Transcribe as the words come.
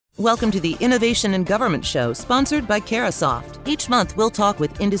Welcome to the Innovation in Government Show, sponsored by Carahsoft. Each month, we'll talk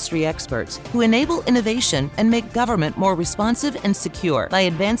with industry experts who enable innovation and make government more responsive and secure by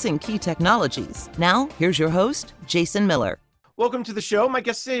advancing key technologies. Now, here's your host, Jason Miller. Welcome to the show. My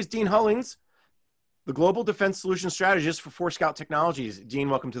guest today is Dean Hullings, the Global Defense Solutions Strategist for Forescout Technologies.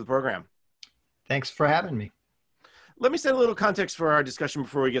 Dean, welcome to the program. Thanks for having me. Let me set a little context for our discussion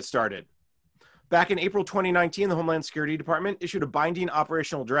before we get started. Back in April 2019, the Homeland Security Department issued a binding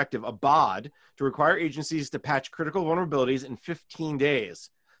operational directive, a BOD, to require agencies to patch critical vulnerabilities in 15 days.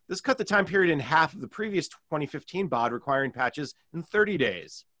 This cut the time period in half of the previous 2015 BOD requiring patches in 30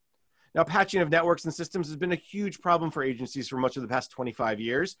 days. Now, patching of networks and systems has been a huge problem for agencies for much of the past 25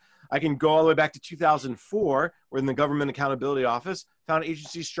 years. I can go all the way back to 2004, when the Government Accountability Office found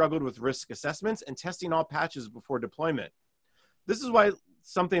agencies struggled with risk assessments and testing all patches before deployment. This is why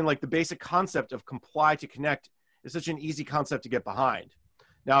something like the basic concept of comply to connect is such an easy concept to get behind.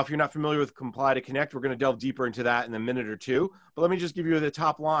 Now, if you're not familiar with comply to connect, we're going to delve deeper into that in a minute or two, but let me just give you the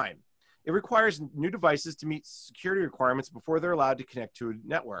top line. It requires new devices to meet security requirements before they're allowed to connect to a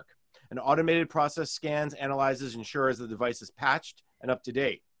network. An automated process scans, analyzes, ensures the device is patched and up to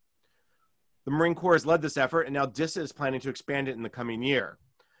date. The Marine Corps has led this effort, and now DISA is planning to expand it in the coming year.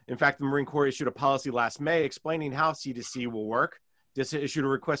 In fact, the Marine Corps issued a policy last May explaining how C2C will work. DISA issued a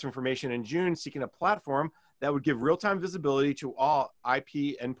request for information in June seeking a platform that would give real-time visibility to all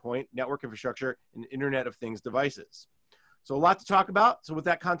IP endpoint, network infrastructure, and Internet of Things devices. So a lot to talk about. So with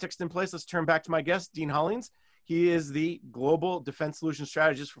that context in place, let's turn back to my guest, Dean Hullings. He is the Global Defense Solutions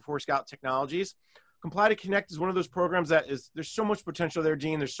Strategist for Forescout Technologies. Comply to Connect is one of those programs that there's so much potential there,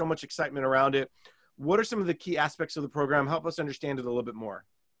 Dean. There's so much excitement around it. What are some of the key aspects of the program? Help us understand it a little bit more.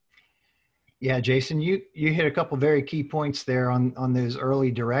 Yeah, Jason, you hit a couple very key points there on those early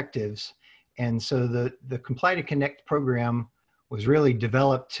directives. And so the Comply to Connect program was really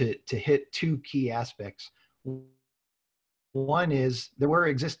developed to hit two key aspects. One is there were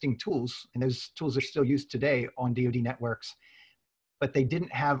existing tools, and those tools are still used today on DoD networks, but they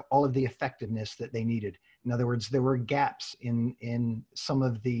didn't have all of the effectiveness that they needed. In other words, there were gaps in some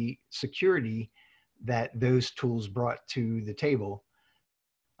of the security that those tools brought to the table.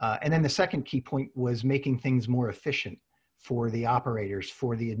 And then the second key point was making things more efficient for the operators,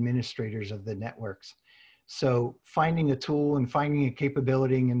 for the administrators of the networks. So finding a tool and finding a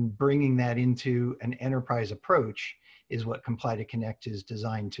capability and bringing that into an enterprise approach is what Comply to Connect is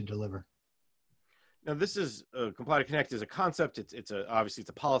designed to deliver. Now, this is Comply to Connect is a concept. Obviously it's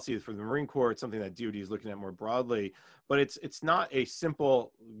a policy for the Marine Corps. It's something that DoD is looking at more broadly, but it's not a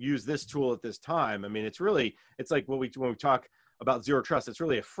simple use this tool at this time. I mean, it's like when we talk about zero trust, it's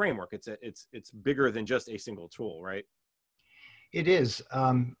really a framework. It's bigger than just a single tool, right? It is,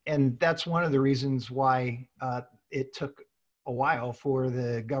 and that's one of the reasons why it took a while for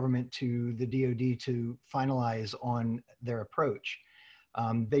the government the DoD to finalize on their approach.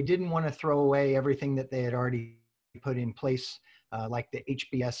 They didn't want to throw away everything that they had already put in place, like the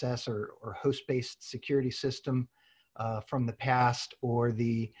HBSS or host-based security system from the past, or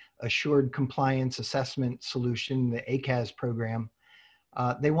the Assured Compliance Assessment Solution, the ACAS program.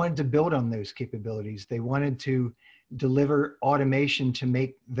 They wanted to build on those capabilities. They wanted to deliver automation to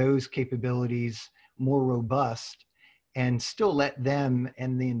make those capabilities more robust and still let them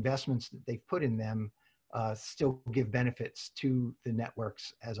and the investments that they've put in them still give benefits to the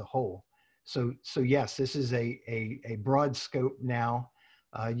networks as a whole. So yes, this is a broad scope now.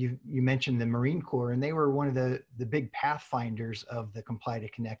 You mentioned the Marine Corps, and they were one of the big pathfinders of the Comply to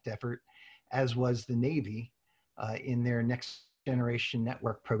Connect effort, as was the Navy in their Next Generation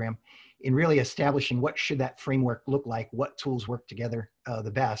Network program, in really establishing what should that framework look like, what tools work together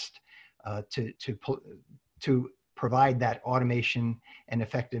the best to provide that automation and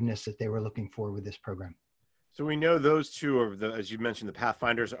effectiveness that they were looking for with this program. So we know those two are, as you mentioned, the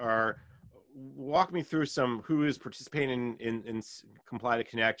pathfinders are. Walk me through who is participating in Comply to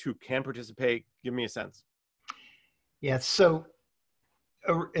Connect, who can participate. Give me a sense. Yeah, so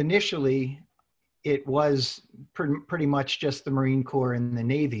initially it was pretty much just the Marine Corps and the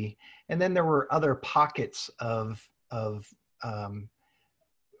Navy. And then there were other pockets of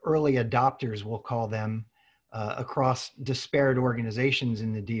early adopters, we'll call them, across disparate organizations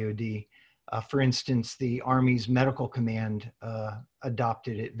in the DoD. For instance, the Army's Medical Command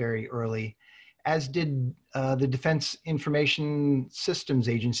adopted it very early, as did the Defense Information Systems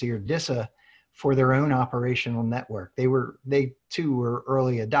Agency, or DISA, for their own operational network. They too were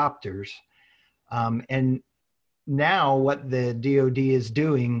early adopters. And now what the DoD is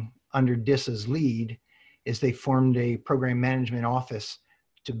doing under DISA's lead is they formed a program management office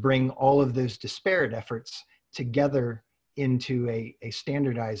to bring all of those disparate efforts together into a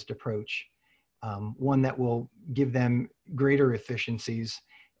standardized approach, one that will give them greater efficiencies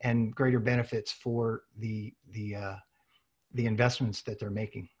and greater benefits for the investments that they're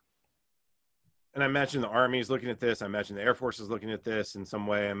making. And I imagine the Army is looking at this. I imagine the Air Force is looking at this in some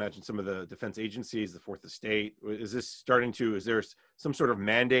way. I imagine some of the defense agencies, the Fourth Estate. Is there some sort of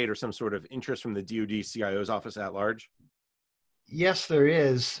mandate or some sort of interest from the DoD CIO's office at large? Yes, there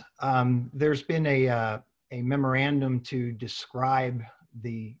is. There's been a memorandum to describe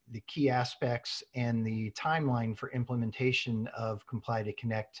the key aspects and the timeline for implementation of Comply to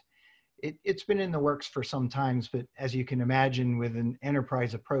Connect. It's been in the works for some time, but as you can imagine, with an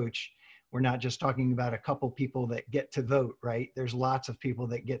enterprise approach, we're not just talking about a couple people that get to vote, right? There's lots of people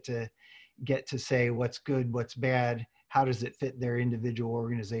that get to say what's good, what's bad, how does it fit their individual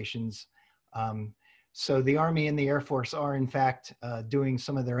organizations. So the Army and the Air Force are in fact doing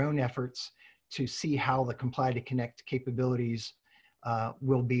some of their own efforts to see how the Comply to Connect capabilities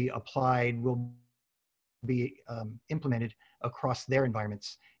will be applied, will be implemented across their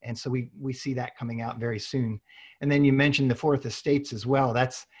environments. And so we see that coming out very soon. And then you mentioned the Fourth Estates as well.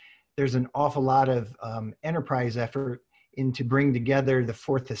 There's an awful lot of enterprise effort into bring together the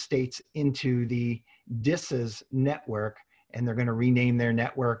Fourth Estates into the DISA's network, and they're going to rename their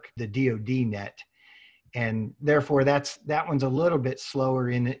network the DoD Net. And therefore that one's a little bit slower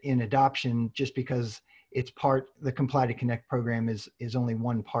in adoption, just because the Comply to Connect program is only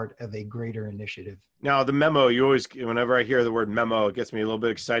one part of a greater initiative. Now, the memo, whenever I hear the word memo, it gets me a little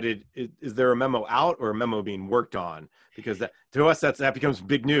bit excited. Is there a memo out or a memo being worked on? Because to us, that becomes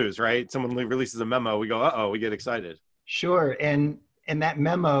big news, right? Someone releases a memo, we go, uh-oh, we get excited. Sure, and that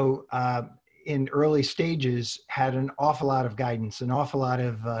memo in early stages had an awful lot of guidance, an awful lot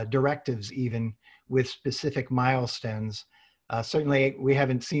of directives even, with specific milestones. Certainly, we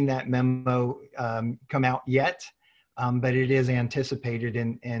haven't seen that memo come out yet, but it is anticipated,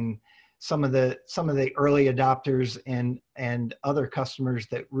 and some of the early adopters and other customers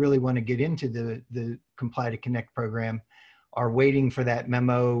that really want to get into the Comply to Connect program are waiting for that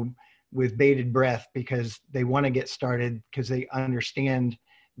memo with bated breath, because they want to get started, because they understand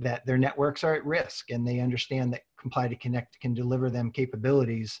that their networks are at risk, and they understand that Comply to Connect can deliver them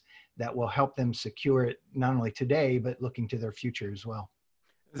capabilities that will help them secure it not only today, but looking to their future as well.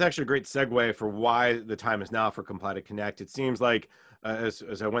 It's actually a great segue for why the time is now for Comply to Connect. It seems like,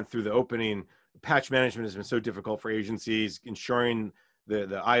 as I went through the opening, patch management has been so difficult for agencies, ensuring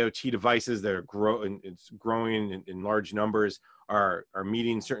the IoT devices that are growing in large numbers are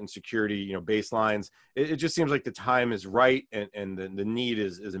meeting certain security baselines. It just seems like the time is right, and the need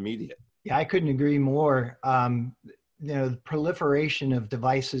is immediate. Yeah, I couldn't agree more. The proliferation of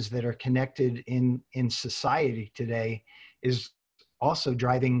devices that are connected in society today is also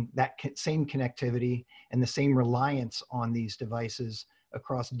driving that same connectivity and the same reliance on these devices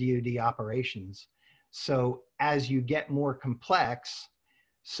across DoD operations. So as you get more complex,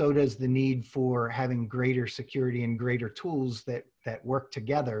 so does the need for having greater security and greater tools that work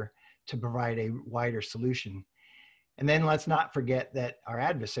together to provide a wider solution. And then let's not forget that our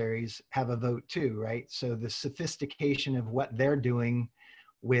adversaries have a vote too, right? So the sophistication of what they're doing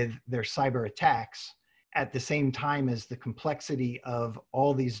with their cyber attacks, at the same time as the complexity of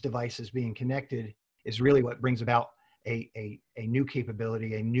all these devices being connected, is really what brings about a new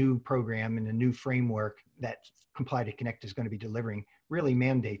capability, a new program, and a new framework that Comply to Connect is going to be delivering. Really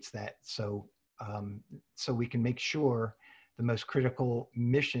mandates that, so we can make sure the most critical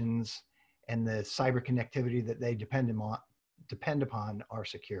missions and the cyber connectivity that they depend upon are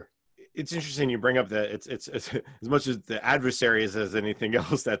secure. It's interesting you bring up that it's as much as the adversaries as anything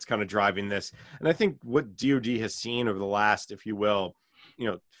else that's kind of driving this. And I think what DoD has seen over the last, if you will,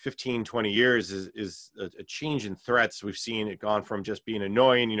 15, 20 years is a change in threats. We've seen it gone from just being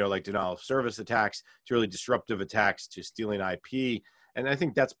annoying, like denial of service attacks, to really disruptive attacks, to stealing IP. And I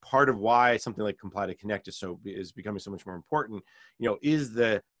think that's part of why something like Comply to Connect is becoming so much more important. Is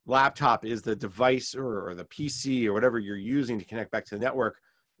the laptop, is the device or the PC or whatever you're using to connect back to the network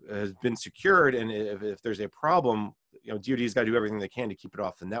has been secured, and if there's a problem, DoD's got to do everything they can to keep it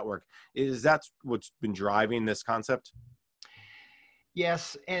off the network. Is that what's been driving this concept?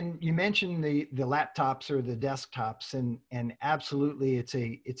 Yes, and you mentioned the laptops or the desktops, and absolutely, it's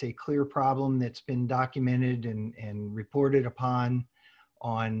a clear problem that's been documented and reported upon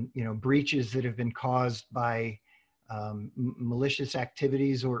on breaches that have been caused by malicious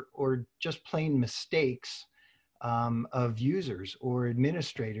activities or just plain mistakes of users or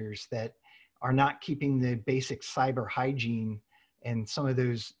administrators that are not keeping the basic cyber hygiene and some of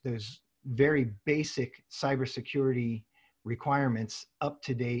those very basic cybersecurity requirements up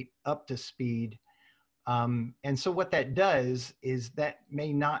to date, up to speed. And so what that does is that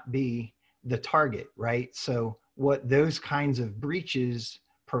may not be the target, right? So what those kinds of breaches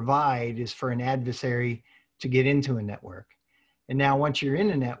provide is for an adversary to get into a network. And now once you're in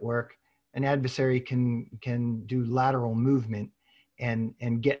a network, an adversary can do lateral movement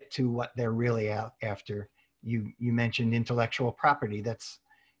and get to what they're really out after. You mentioned intellectual property. That's,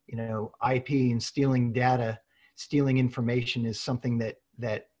 IP and stealing data, stealing information is something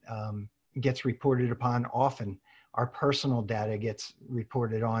that gets reported upon often. Our personal data gets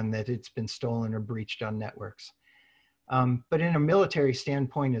reported on that it's been stolen or breached on networks. But in a military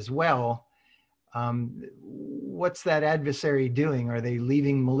standpoint as well, what's that adversary doing? Are they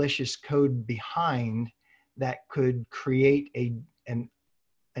leaving malicious code behind that could create an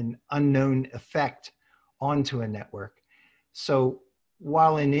unknown effect onto a network? So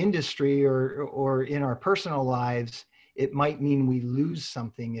while in industry or in our personal lives, it might mean we lose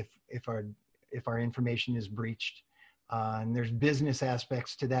something if our information is breached. And there's business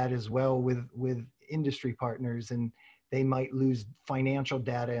aspects to that as well with industry partners, and they might lose financial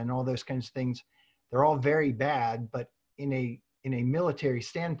data and all those kinds of things. They're all very bad, but in a military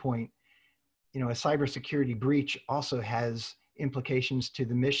standpoint, a cybersecurity breach also has implications to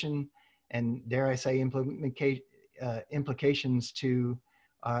the mission, and dare I say, implications to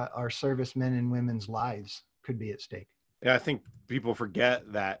our servicemen and women's lives could be at stake. Yeah, I think people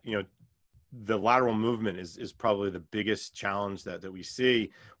forget that, the lateral movement is probably the biggest challenge that we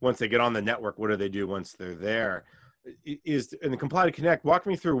see. Once they get on the network, what do they do once they're there? Is in the Comply to Connect, walk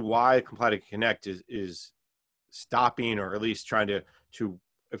me through why Comply to Connect is stopping, or at least trying to,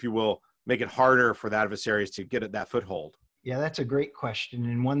 if you will, make it harder for the adversaries to get at that foothold. Yeah, that's a great question,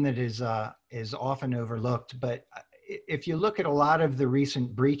 and one that is often overlooked. But if you look at a lot of the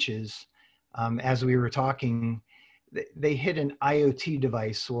recent breaches, as we were talking, they hit an IoT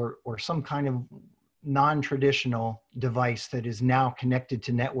device or some kind of non-traditional device that is now connected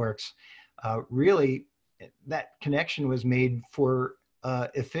to networks. Really, that connection was made for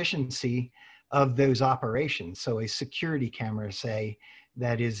efficiency of those operations. So a security camera, say,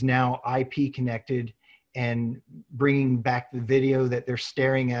 that is now IP connected and bringing back the video that they're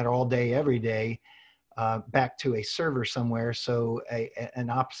staring at all day, every day, back to a server somewhere, so an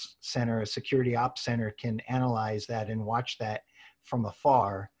ops center, a security ops center, can analyze that and watch that from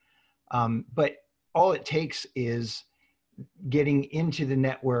afar. But all it takes is getting into the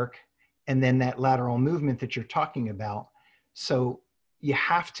network and then that lateral movement that you're talking about. So you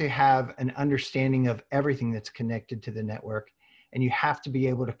have to have an understanding of everything that's connected to the network, and you have to be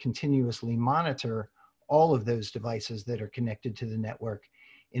able to continuously monitor all of those devices that are connected to the network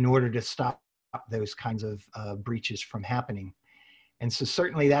in order to stop those kinds of breaches from happening. And so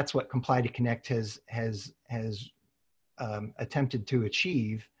certainly that's what Comply to Connect has attempted to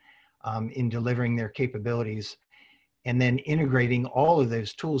achieve in delivering their capabilities, and then integrating all of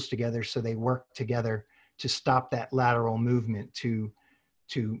those tools together so they work together to stop that lateral movement, to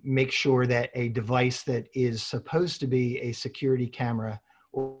make sure that a device that is supposed to be a security camera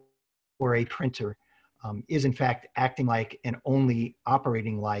or a printer is in fact acting like and only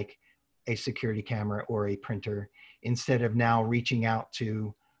operating like a security camera or a printer, instead of now reaching out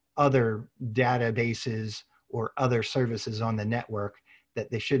to other databases or other services on the network that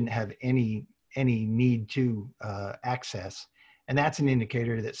they shouldn't have any need to access. And that's an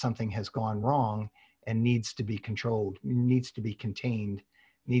indicator that something has gone wrong and needs to be controlled, needs to be contained,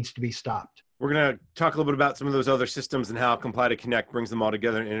 needs to be stopped. We're going to talk a little bit about some of those other systems and how Comply to Connect brings them all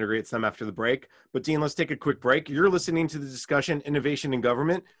together and integrates them after the break. But Dean, let's take a quick break. You're listening to the discussion Innovation in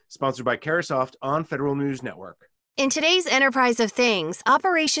Government, sponsored by Carahsoft on Federal News Network. In today's enterprise of things,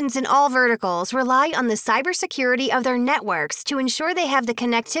 operations in all verticals rely on the cybersecurity of their networks to ensure they have the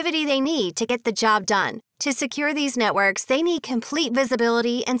connectivity they need to get the job done. To secure these networks, they need complete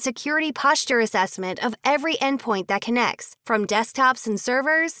visibility and security posture assessment of every endpoint that connects, from desktops and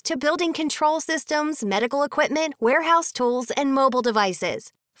servers to building control systems, medical equipment, warehouse tools, and mobile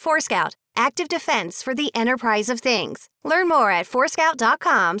devices. Forescout, active defense for the enterprise of things. Learn more at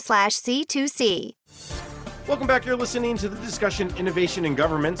forescout.com/C2C. Welcome back. You're listening to the discussion Innovation in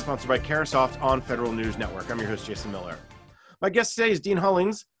Government, sponsored by Carahsoft on Federal News Network. I'm your host, Jason Miller. My guest today is Dean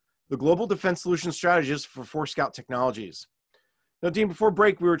Hullings, the Global Defense Solutions Strategist for Forescout Technologies. Now, Dean, before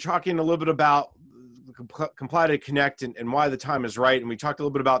break, we were talking a little bit about Comply to Connect and why the time is right, and we talked a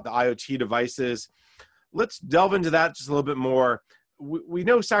little bit about the IoT devices. Let's delve into that just a little bit more. We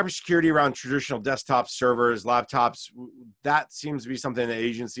know cybersecurity around traditional desktops, servers, laptops, that seems to be something that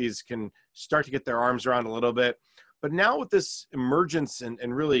agencies can start to get their arms around a little bit. But now with this emergence and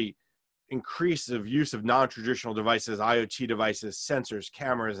really increase of use of non-traditional devices, IoT devices, sensors,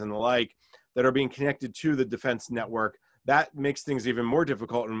 cameras, and the like, that are being connected to the defense network. That makes things even more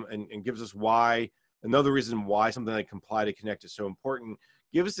difficult and gives us another reason why something like Comply to Connect is so important.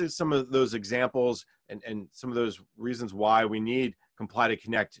 Give us some of those examples and some of those reasons why we need Comply to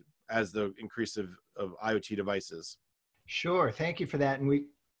Connect as the increase of IoT devices. Sure, thank you for that. And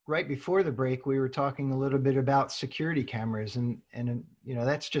right before the break, we were talking a little bit about security cameras, and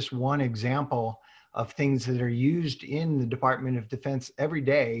that's just one example of things that are used in the Department of Defense every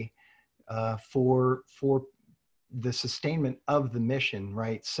day for the sustainment of the mission,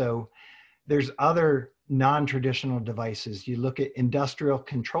 right? So there's other non-traditional devices. You look at industrial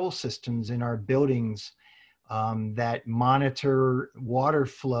control systems in our buildings that monitor water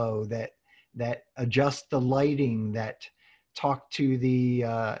flow, that adjust the lighting, that talk to the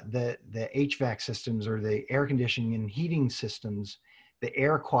HVAC systems or the air conditioning and heating systems, the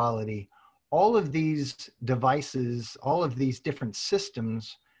air quality. All of these devices, all of these different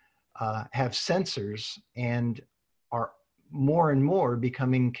systems have sensors and are more and more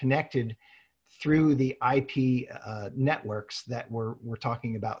becoming connected through the IP networks that we're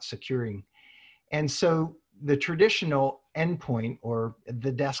talking about securing. And so the traditional endpoint or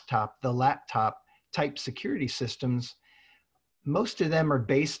the desktop, the laptop type security systems, most of them are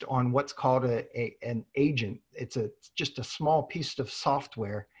based on what's called an agent. It's just a small piece of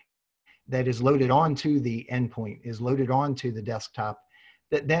software that is loaded onto the endpoint, is loaded onto the desktop,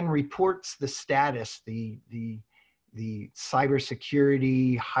 that then reports the status, the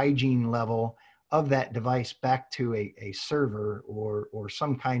cybersecurity hygiene level of that device back to a server or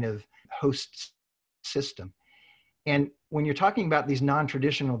some kind of host system. And when you're talking about these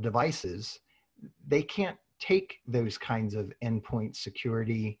non-traditional devices, they can't take those kinds of endpoint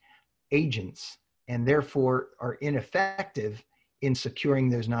security agents and therefore are ineffective in securing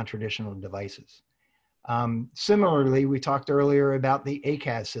those non-traditional devices. Similarly, we talked earlier about the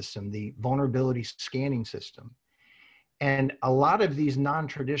ACAS system, the vulnerability scanning system. And a lot of these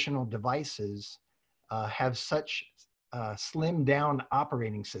non-traditional devices have such slimmed down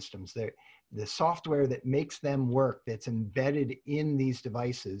operating systems. The software that makes them work, that's embedded in these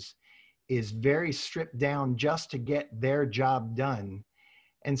devices, is very stripped down just to get their job done.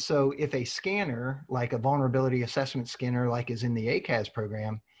 And so if a scanner, like a vulnerability assessment scanner, like is in the ACAS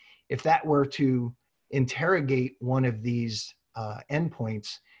program, if that were to interrogate one of these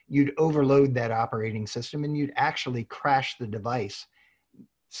endpoints, you'd overload that operating system and you'd actually crash the device.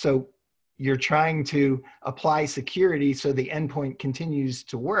 So you're trying to apply security so the endpoint continues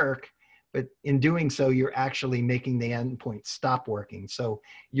to work, but in doing so, you're actually making the endpoint stop working. So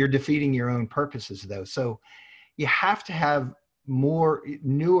you're defeating your own purposes though. So you have to have more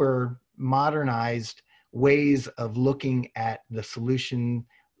newer, modernized ways of looking at the solution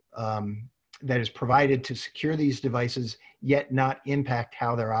that is provided to secure these devices, yet not impact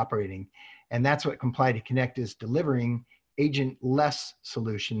how they're operating. And that's what Comply to Connect is delivering, agent-less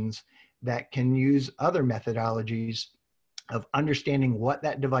solutions that can use other methodologies of understanding what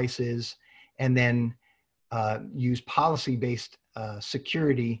that device is, and then use policy-based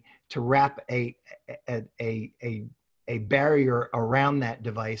security to wrap a barrier around that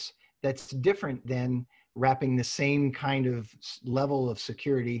device that's different than wrapping the same kind of level of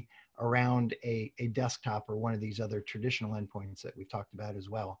security around a desktop or one of these other traditional endpoints that we've talked about as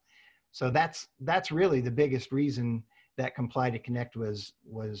well. So that's really the biggest reason that Comply to Connect was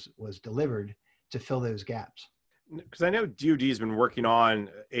delivered, to fill those gaps. Because I know DoD has been working on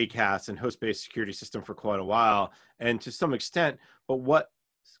ACAS and host-based security system for quite a while, and to some extent, but what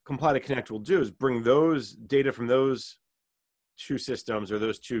Comply to Connect will do is bring those data from those two systems or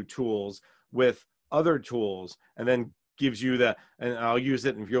those two tools with other tools, and then gives you and I'll use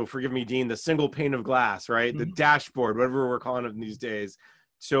it, and if you'll forgive me, Dean, the single pane of glass, right? Mm-hmm. The dashboard, whatever we're calling it these days.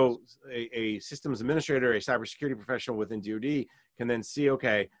 So a systems administrator, a cybersecurity professional within DoD can then see,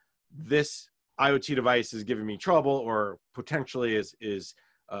 okay, this IoT device is giving me trouble, or potentially is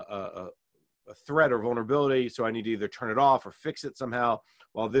a threat or vulnerability, so I need to either turn it off or fix it somehow,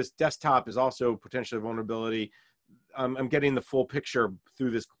 while this desktop is also potentially a vulnerability. I'm getting the full picture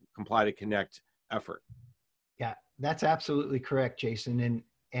through this Comply to Connect effort. Yeah, that's absolutely correct, Jason.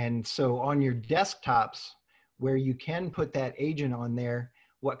 And so on your desktops, where you can put that agent on there,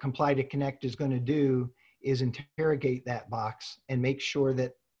 what Comply to Connect is going to do is interrogate that box and make sure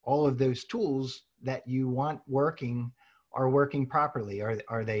that all of those tools that you want working are working properly.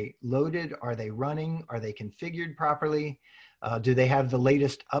 Are they loaded? Are they running? Are they configured properly? Do they have the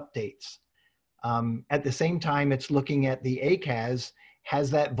latest updates? At the same time, it's looking at the ACAS,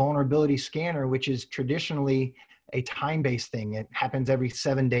 has that vulnerability scanner, which is traditionally a time-based thing. It happens every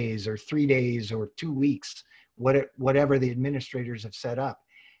 7 days or 3 days or 2 weeks, whatever the administrators have set up.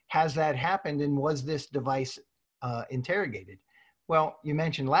 has that happened, and was this device interrogated? Well, you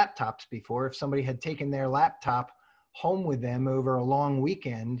mentioned laptops before. If somebody had taken their laptop home with them over a long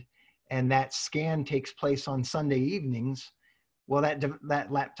weekend, and that scan takes place on Sunday evenings, well,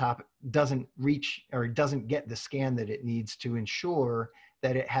 that laptop doesn't reach or doesn't get the scan that it needs to ensure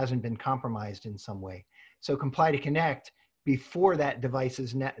that it hasn't been compromised in some way. So Comply to Connect, before that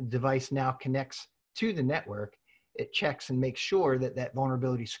device now connects to the network, it checks and makes sure that that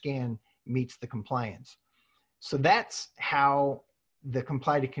vulnerability scan meets the compliance. So that's how the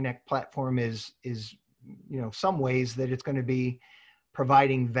Comply to Connect platform is some ways that it's going to be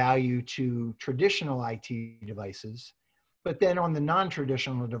providing value to traditional IT devices. But then on the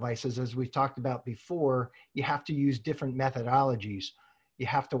non-traditional devices, as we've talked about before, you have to use different methodologies. You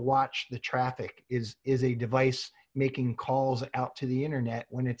have to watch the traffic. Is a device making calls out to the internet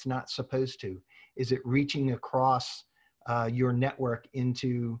when it's not supposed to? Is it reaching across your network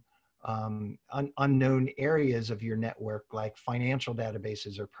into unknown areas of your network, like financial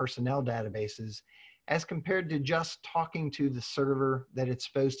databases or personnel databases, as compared to just talking to the server that it's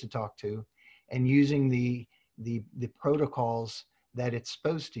supposed to talk to and using the protocols that it's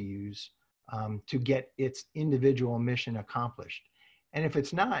supposed to use to get its individual mission accomplished? And if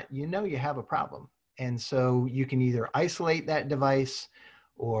it's not, you have a problem. And so you can either isolate that device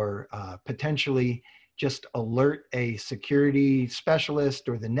or potentially just alert a security specialist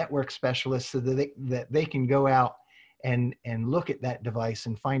or the network specialist so that they can go out and look at that device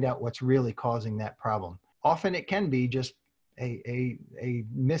and find out what's really causing that problem. Often it can be just a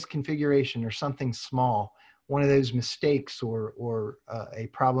misconfiguration or something small, one of those mistakes or a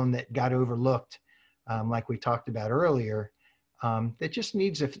problem that got overlooked, like we talked about earlier, that just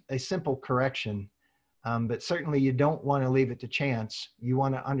needs a simple correction. But certainly you don't want to leave it to chance. You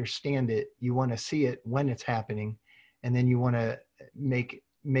want to understand it. You want to see it when it's happening. And then you want to make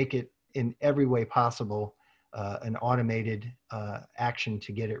it in every way possible an automated action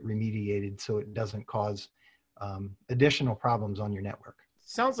to get it remediated so it doesn't cause additional problems on your network.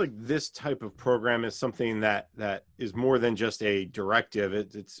 Sounds like this type of program is something that is more than just a directive.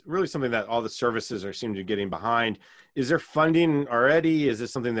 It's really something that all the services are seem to be getting behind. Is there funding already? Is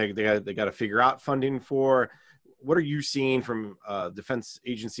this something they got to figure out funding for? What are you seeing from defense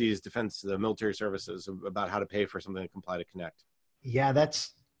agencies, the military services about how to pay for something like Comply to Connect? Yeah,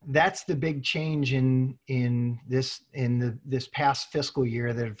 that's the big change in this past fiscal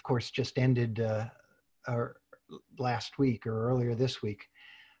year that of course just ended last week or earlier this week.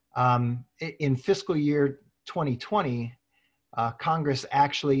 In fiscal year 2020, Congress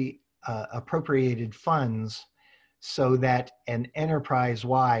actually appropriated funds so that an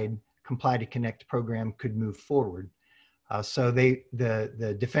enterprise-wide Comply to Connect program could move forward. So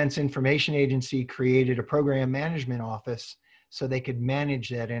the Defense Information Agency created a program management office so they could manage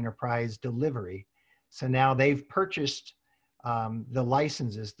that enterprise delivery. So now they've purchased the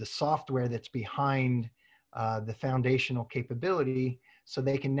licenses, the software that's behind the foundational capability, so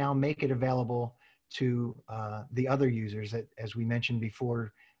they can now make it available to the other users, as we mentioned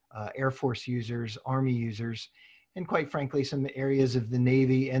before, Air Force users, Army users, and quite frankly, some areas of the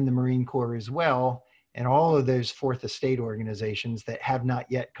Navy and the Marine Corps as well, and all of those Fourth Estate organizations that have not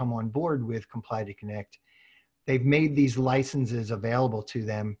yet come on board with Comply to Connect. They've made these licenses available to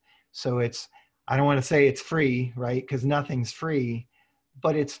them. So I don't want to say it's free, right? Because nothing's free,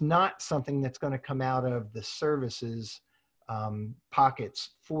 but it's not something that's going to come out of the services pockets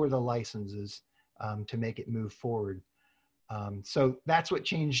for the licenses to make it move forward. So that's what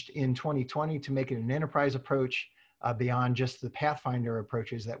changed in 2020 to make it an enterprise approach beyond just the Pathfinder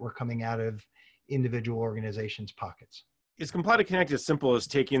approaches that were coming out of individual organizations' pockets. Is Comply to Connect as simple as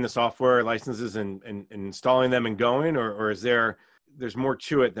taking the software licenses and installing them and going, or is there's more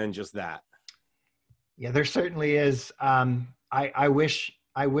to it than just that? Yeah, there certainly is. I wish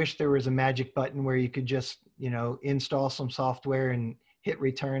there was a magic button where you could just, install some software and hit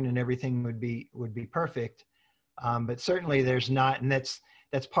return and everything would be perfect. But certainly there's not, and that's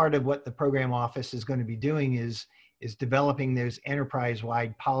part of what the program office is going to be doing is developing those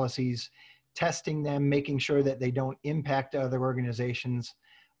enterprise-wide policies, testing them, making sure that they don't impact other organizations,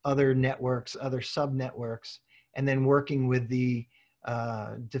 other networks, other sub-networks, and then working with the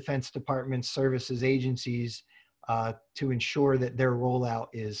Defense Department services agencies to ensure that their rollout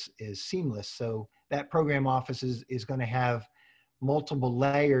is seamless. So that program office is going to have multiple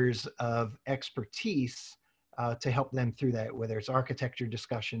layers of expertise to help them through that, whether it's architecture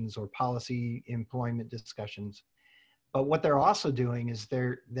discussions or policy employment discussions. But what they're also doing is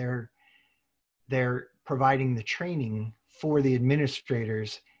they're providing the training for the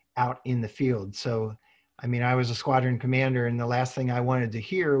administrators out in the field. So I mean, I was a squadron commander, and the last thing I wanted to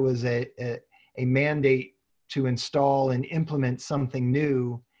hear was a mandate to install and implement something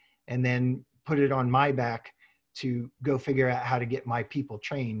new and then put it on my back to go figure out how to get my people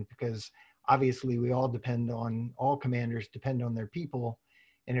trained, because obviously all commanders depend on their people.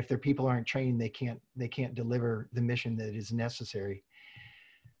 And if their people aren't trained, they can't deliver the mission that is necessary.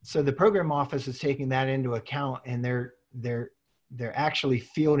 So the program office is taking that into account, and they're actually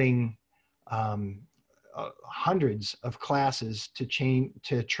fielding hundreds of classes to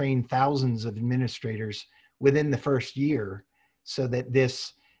train thousands of administrators within the first year, so that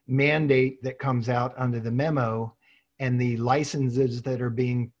this mandate that comes out under the memo and the licenses that are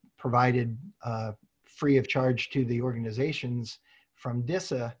being provided free of charge to the organizations from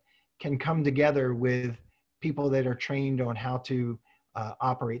DISA can come together with people that are trained on how to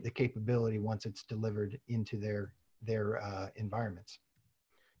operate the capability once it's delivered into their environments.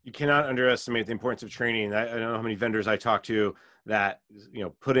 You cannot underestimate the importance of training. I don't know how many vendors I talk to that,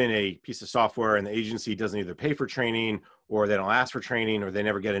 put in a piece of software and the agency doesn't either pay for training, or they don't ask for training, or they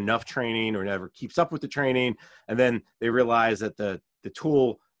never get enough training, or never keeps up with the training. And then they realize that the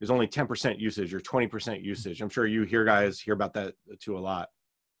tool is only 10% usage or 20% usage. I'm sure you hear about that too a lot.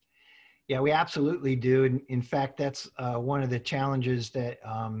 Yeah, we absolutely do. And in fact, that's one of the challenges that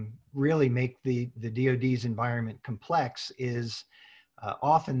really make the DoD's environment complex is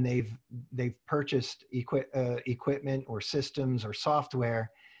often they've purchased equipment or systems or software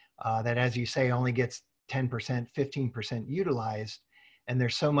that, as you say, only gets 10%, 15% utilized, and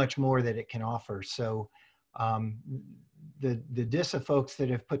there's so much more that it can offer. So the DISA folks that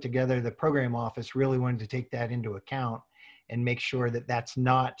have put together the program office really wanted to take that into account and make sure that that's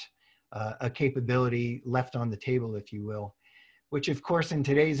not a capability left on the table, if you will, which of course in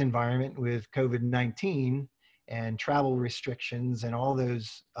today's environment with COVID-19 and travel restrictions and all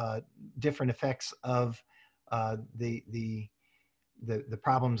those different effects of the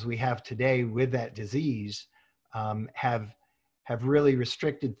problems we have today with that disease have really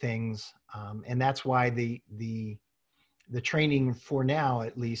restricted things, and that's why the training for now,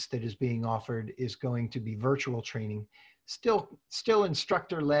 at least, that is being offered is going to be virtual training, still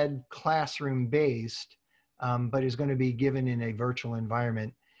instructor-led, classroom-based, but is going to be given in a virtual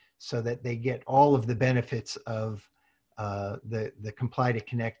environment, so that they get all of the benefits of the Comply to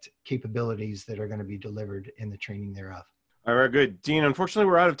Connect capabilities that are going to be delivered in the training thereof. All right, good. Dean, unfortunately,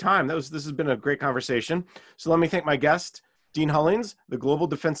 we're out of time. This has been a great conversation. So let me thank my guest, Dean Hullings, the Global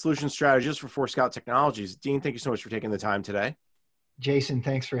Defense Solutions Strategist for Forescout Technologies. Dean, thank you so much for taking the time today. Jason,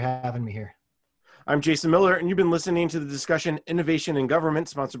 thanks for having me here. I'm Jason Miller, and you've been listening to the discussion Innovation in Government,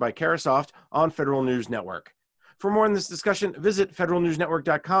 sponsored by Carahsoft on Federal News Network. For more on this discussion, visit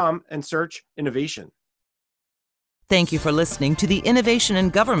federalnewsnetwork.com and search innovation. Thank you for listening to the Innovation in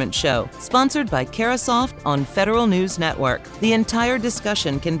Government Show, sponsored by Carahsoft on Federal News Network. The entire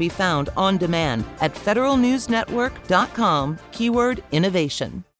discussion can be found on demand at federalnewsnetwork.com, keyword innovation.